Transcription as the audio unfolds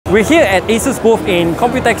We're here at Acer's booth in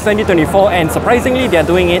Computex 2024, and surprisingly they are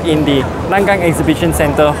doing it in the Nangang Exhibition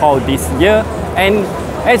Center Hall this year. And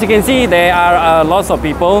as you can see, there are lots of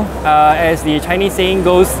people. As the Chinese saying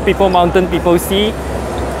goes, people mountain, people sea.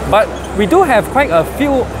 But we do have quite a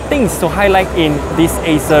few things to highlight in this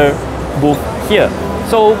Acer booth here.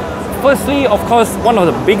 So firstly, of course, one of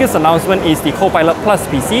the biggest announcements is the Copilot Plus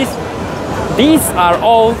PCs. These are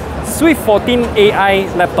all Swift 14 AI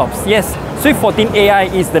laptops. Yes, Swift 14 AI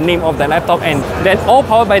is the name of the laptop, and they're all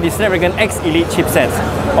powered by the Snapdragon X Elite chipsets.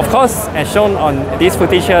 Of course, as shown on this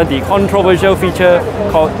footage here, the controversial feature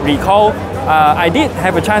called Recall. I did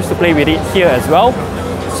have a chance to play with it here as well.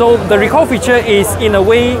 So the Recall feature is in a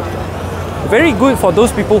way very good for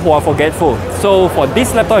those people who are forgetful. So for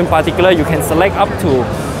this laptop in particular, you can select up to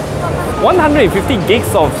 150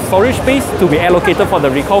 gigs of storage space to be allocated for the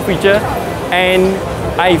Recall feature. And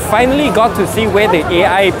I finally got to see where the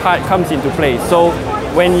AI part comes into play. So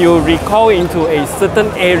when you recall into a certain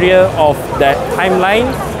area of that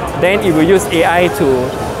timeline, then it will use AI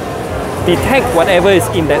to detect whatever is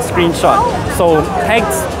in that screenshot. So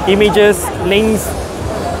text, images, links,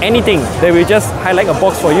 anything, they will just highlight a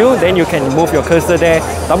box for you. Then you can move your cursor there,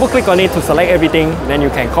 double click on it to select everything. Then you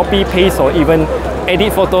can copy, paste, or even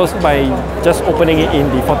edit photos by just opening it in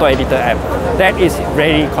the photo editor app. That is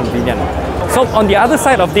very convenient. So on the other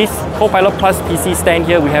side of this Copilot Plus PC stand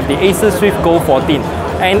here, we have the Acer Swift Go 14.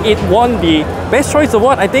 And it won the Best Choice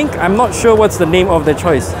Award, I think. I'm not sure what's the name of the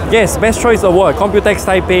choice. Yes, Best Choice Award, Computex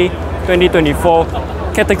Taipei 2024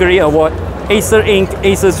 Category Award, Acer Inc.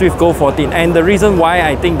 Acer Swift Go 14. And the reason why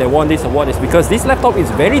I think they won this award is because this laptop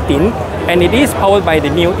is very thin and it is powered by the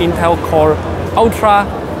new Intel Core Ultra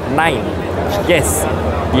 9. Yes,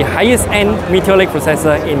 the highest end Meteor Lake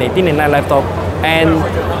processor in a thin and light laptop. And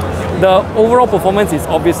the overall performance is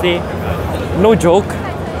obviously no joke,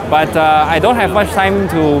 but I don't have much time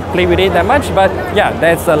to play with it that much, but yeah,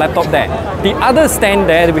 there's a laptop there. The other stand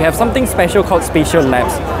there, we have something special called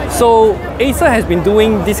SpatialLabs. So Acer has been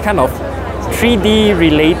doing this kind of 3D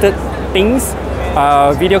related things,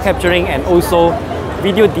 video capturing and also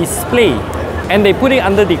video display, and they put it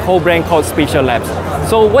under the co-brand called SpatialLabs.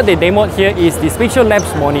 So what they demoed here is the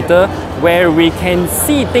SpatialLabs monitor, where we can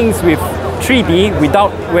see things with 3D without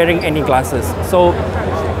wearing any glasses. So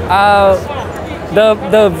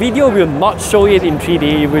the video will not show it in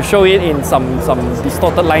 3D, it will show it in some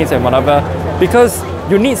distorted lines and whatever, because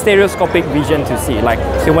you need stereoscopic vision to see, like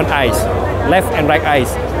human eyes, left and right eyes.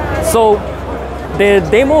 So the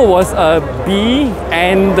demo was a B,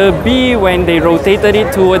 and the B, when they rotated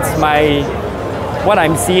it towards what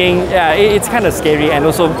I'm seeing, yeah, it's kind of scary and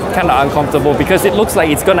also kind of uncomfortable because it looks like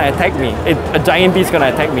it's gonna attack me. A giant bee is gonna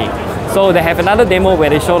attack me. So they have another demo where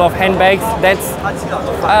they showed off handbags. That's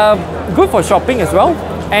good for shopping as well.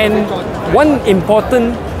 And one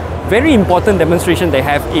very important demonstration they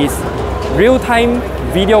have is real-time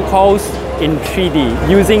video calls in 3D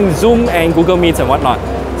using Zoom and Google Meets and whatnot.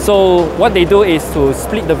 So what they do is to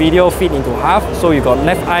split the video feed into half. So you got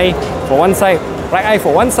left eye for one side, right eye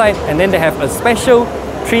for one side, and then they have a special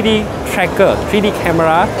 3D tracker, 3D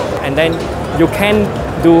camera, and then you can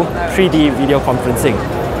do 3D video conferencing.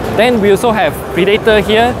 Then we also have Predator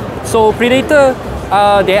here. So Predator,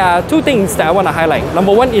 there are two things that I want to highlight.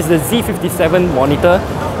 Number one is the Z57 monitor.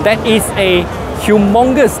 That is a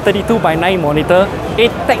humongous 32:9 monitor.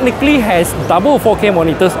 It technically has double 4K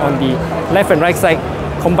monitors on the left and right side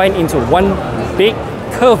combined into one big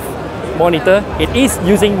curved monitor. It is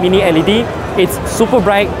using mini LED. It's super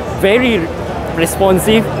bright, very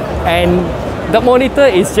responsive, and the monitor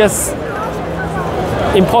is just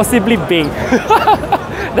impossibly big.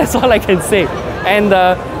 That's all I can say. And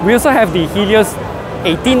we also have the Helios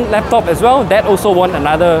 18 laptop as well. That also won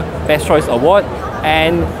another Best Choice Award.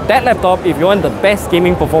 And that laptop, if you want the best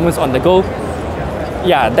gaming performance on the go,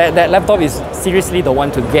 yeah, that laptop is seriously the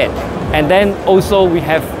one to get. And then also we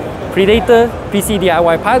have Predator PC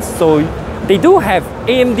DIY parts. So they do have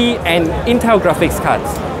AMD and Intel graphics cards.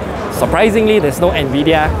 Surprisingly, there's no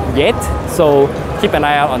Nvidia yet, so keep an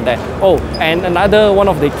eye out on that. Oh, and another one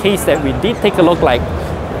of the case that we did take a look like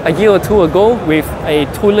a year or two ago with a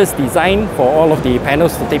toolless design for all of the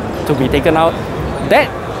panels to be taken out. That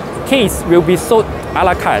case will be sold a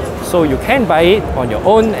la carte, so you can buy it on your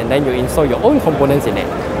own and then you install your own components in it.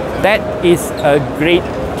 That is a great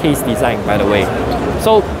case design, by the way.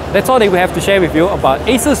 So that's all that we have to share with you about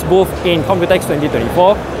Acer's booth in Computex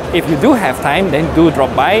 2024. If you do have time, then do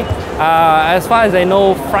drop by. As far as I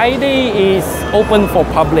know, Friday is open for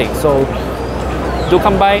public, so do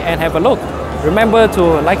come by and have a look. Remember to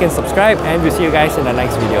like and subscribe, and we'll see you guys in the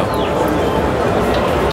next video.